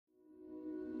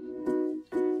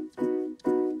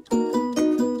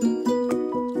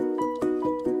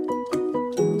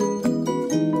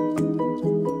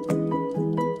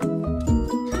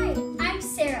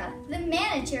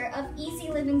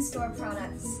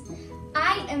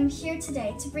I am here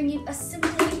today to bring you a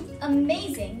simply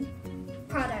amazing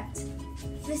product,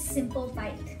 the Simple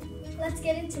Bike. Let's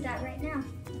get into that right now.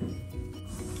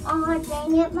 Oh,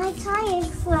 dang it, my tire's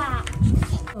flat.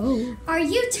 Oh. Are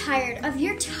you tired of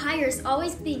your tires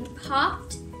always being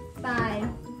popped by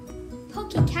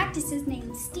pokey cactuses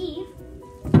named Steve,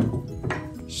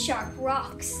 sharp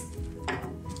rocks,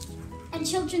 and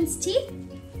children's teeth?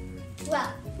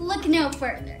 Well, look no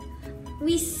further.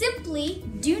 We simply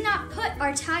do not put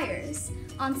our tires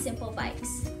on Simple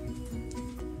Bikes.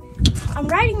 I'm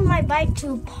riding my bike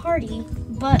to a party,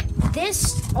 but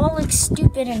this all looks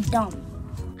stupid and dumb.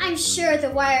 I'm sure the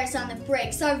wires on the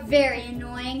brakes are very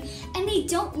annoying and they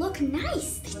don't look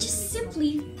nice. They just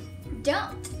simply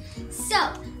don't.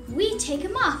 So, we take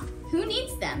them off. Who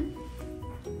needs them?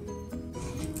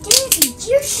 Dude,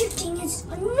 gear shifting is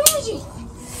annoying.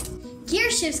 Gear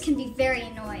shifts can be very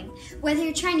annoying, whether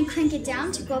you're trying to crank it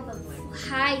down to go up a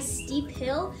high, steep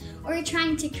hill, or you're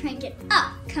trying to crank it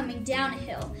up coming down a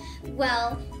hill.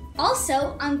 Well,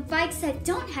 also, on bikes that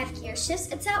don't have gear shifts,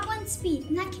 it's at one speed,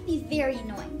 and that can be very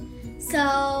annoying.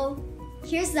 So,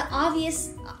 here's the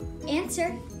obvious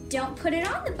answer. Don't put it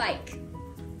on the bike.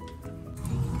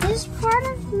 This part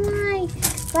of my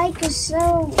bike is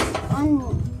so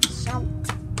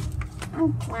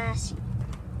unclassy.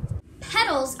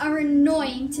 Pedals are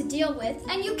annoying to deal with,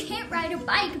 and you can't ride a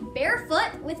bike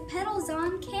barefoot with pedals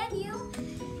on, can you?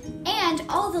 And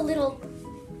all the little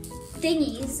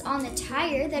thingies on the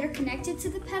tire that are connected to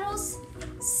the pedals,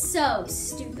 so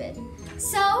stupid.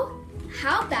 So,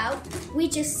 how about we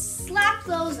just slap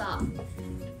those off?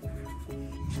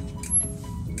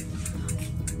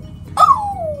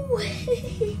 Oh!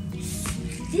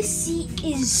 This seat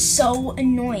is so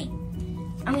annoying.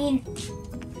 I mean,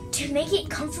 to make it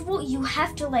comfortable, you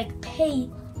have to pay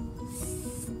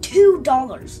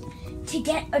 $2 to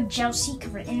get a gel seat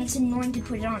cover, and it's annoying to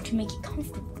put it on to make it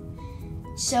comfortable.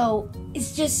 So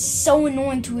it's just so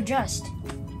annoying to adjust.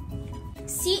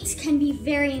 Seats can be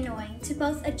very annoying to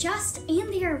both adjust, and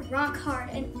they are rock hard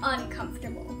and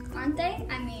uncomfortable, aren't they?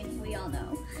 I mean, we all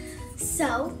know.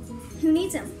 So, who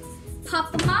needs them?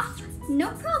 Pop them off?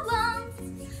 No problem.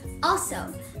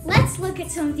 Also, let's look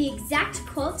at some of the exact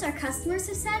quotes our customers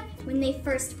have said when they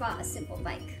first bought a Simple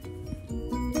Bike.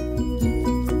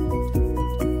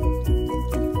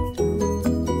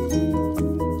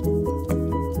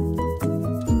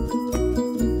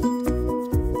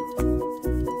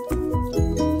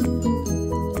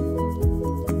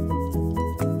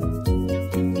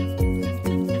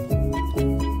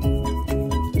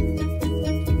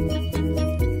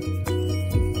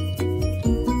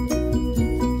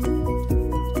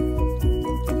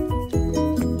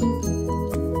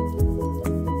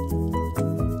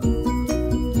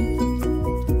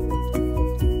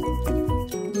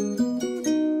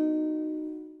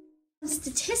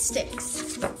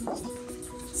 Statistics.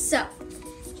 So,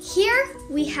 here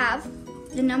we have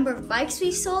the number of bikes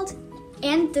we sold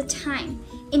and the time.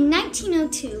 In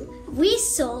 1902, we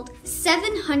sold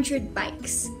 700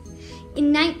 bikes.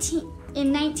 In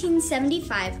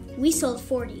 1975, we sold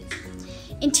 40.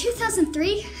 In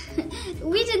 2003,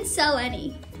 we didn't sell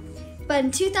any. But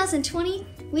in 2020,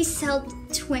 we sold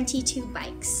 22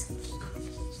 bikes.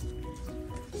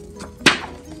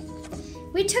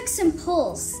 We took some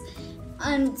polls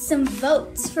on some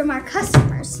votes from our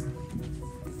customers.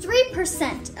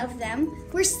 3% of them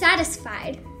were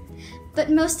satisfied,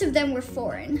 but most of them were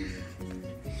foreign.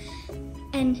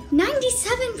 And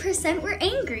 97% were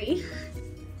angry.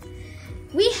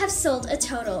 We have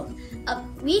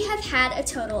had a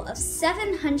total of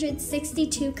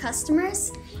 762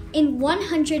 customers in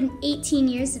 118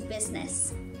 years of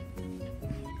business.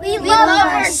 We love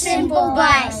our Simple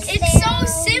Bikes. It's so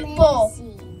simple.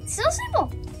 So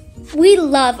simple. We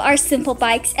love our Simple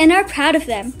Bikes and are proud of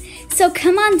them. So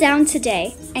come on down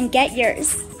today and get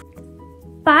yours.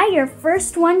 Buy your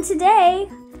first one today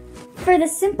for the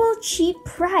simple, cheap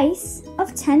price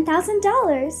of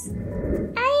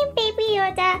 $10,000. I am Baby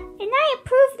Yoda, and I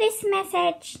approve this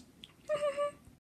message.